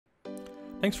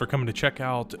Thanks for coming to check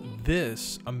out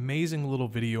this amazing little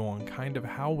video on kind of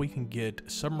how we can get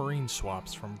submarine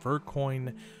swaps from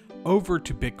Vertcoin over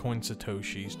to Bitcoin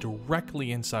Satoshis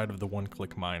directly inside of the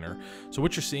one-click miner. So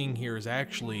what you're seeing here is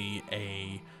actually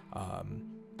a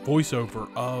voiceover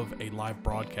of a live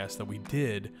broadcast that we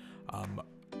did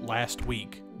last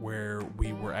week, where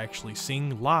we were actually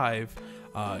seeing live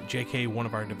JK, one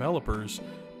of our developers,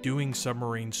 doing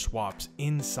submarine swaps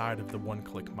inside of the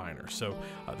one-click miner. So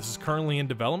this is currently in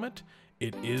development.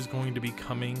 It is going to be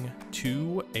coming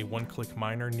to a one-click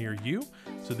miner near you.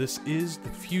 So this is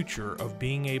the future of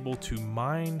being able to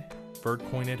mine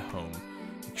Vertcoin at home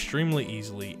extremely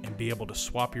easily and be able to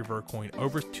swap your Vertcoin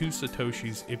over to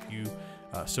Satoshis if you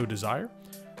so desire.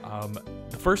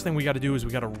 The first thing we got to do is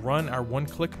we got to run our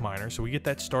one-click miner. So we get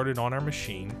that started on our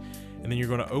machine, and then you're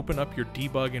going to open up your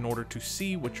debug in order to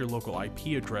see what your local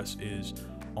IP address is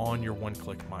on your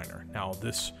one-click miner. Now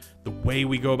the way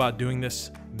we go about doing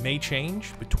this may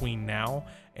change between now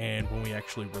and when we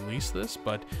actually release this,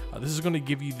 but this is going to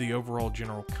give you the overall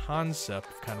general concept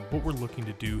of kind of what we're looking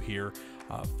to do here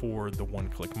for the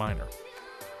one-click miner.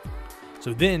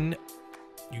 So then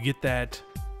you get that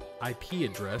IP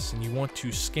address and you want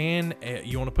to scan,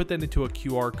 you want to put that into a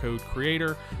QR code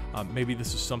creator. Maybe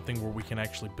this is something where we can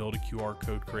actually build a QR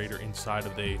code creator inside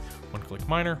of the one-click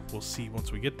miner. We'll see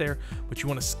once we get there, but you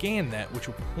want to scan that, which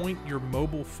will point your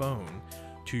mobile phone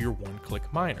to your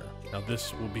one-click miner. Now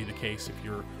this will be the case if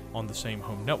you're on the same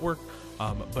home network,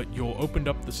 but you'll open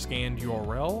up the scanned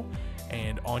URL,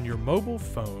 and on your mobile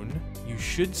phone you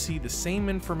should see the same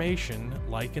information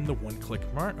like in the one-click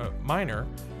miner.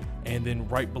 And then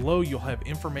right below, you'll have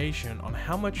information on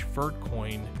how much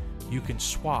Vertcoin you can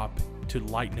swap to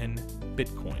Lightning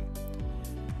Bitcoin.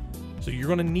 So you're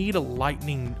going to need a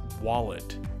Lightning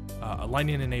wallet, a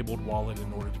Lightning enabled wallet,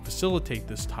 in order to facilitate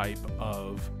this type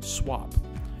of swap.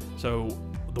 So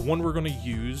the one we're going to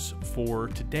use for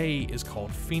today is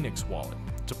called Phoenix Wallet.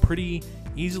 It's a pretty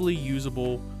easily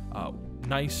usable,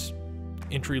 nice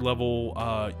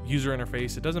entry-level user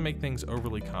interface. It doesn't make things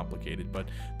overly complicated, but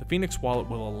the Phoenix Wallet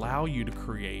will allow you to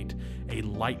create a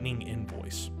Lightning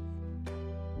invoice.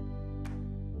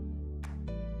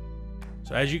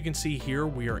 So as you can see here,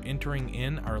 we are entering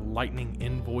in our Lightning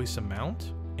invoice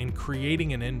amount and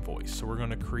creating an invoice. So we're going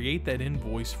to create that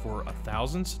invoice for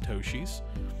 1,000 Satoshis,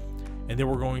 and then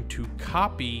we're going to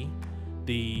copy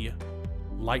the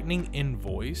Lightning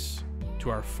invoice to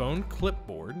our phone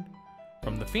clipboard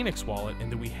from the Phoenix Wallet,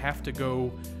 and then we have to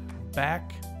go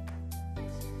back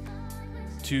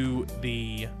to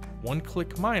the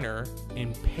one-click miner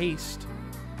and paste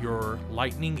your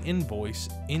Lightning invoice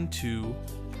into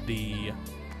the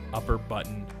upper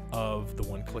button of the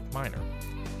one-click miner.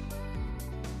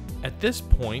 At this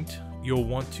point, you'll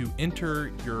want to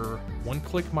enter your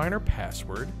one-click miner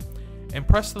password and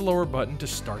press the lower button to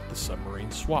start the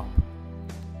submarine swap.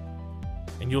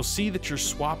 And you'll see that your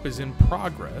swap is in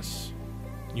progress.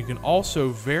 You can also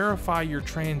verify your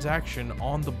transaction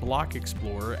on the block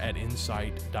explorer at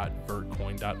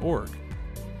insight.vertcoin.org.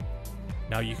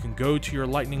 Now you can go to your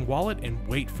Lightning wallet and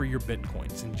wait for your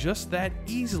Bitcoins. And just that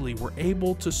easily, we're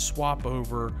able to swap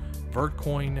over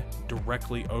Vertcoin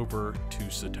directly over to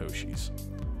Satoshis.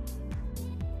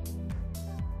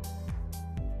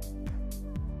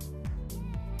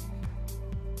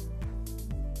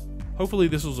 Hopefully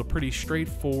this was a pretty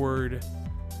straightforward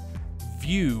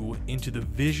view into the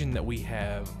vision that we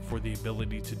have for the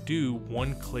ability to do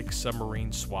one-click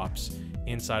submarine swaps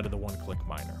inside of the one-click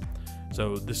miner.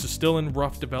 So this is still in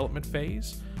rough development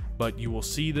phase, but you will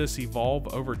see this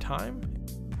evolve over time.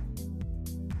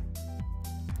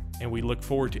 And we look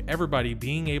forward to everybody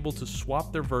being able to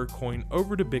swap their Vertcoin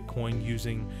over to Bitcoin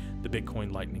using the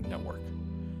Bitcoin Lightning Network.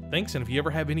 Thanks, and if you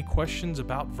ever have any questions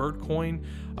about Vertcoin,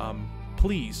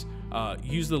 please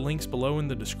use the links below in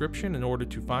the description in order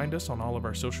to find us on all of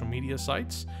our social media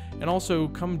sites, and also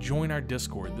come join our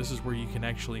Discord. This is where you can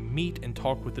actually meet and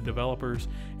talk with the developers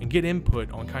and get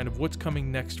input on kind of what's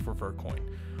coming next for Vertcoin.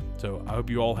 So I hope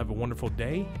you all have a wonderful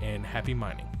day and happy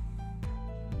mining.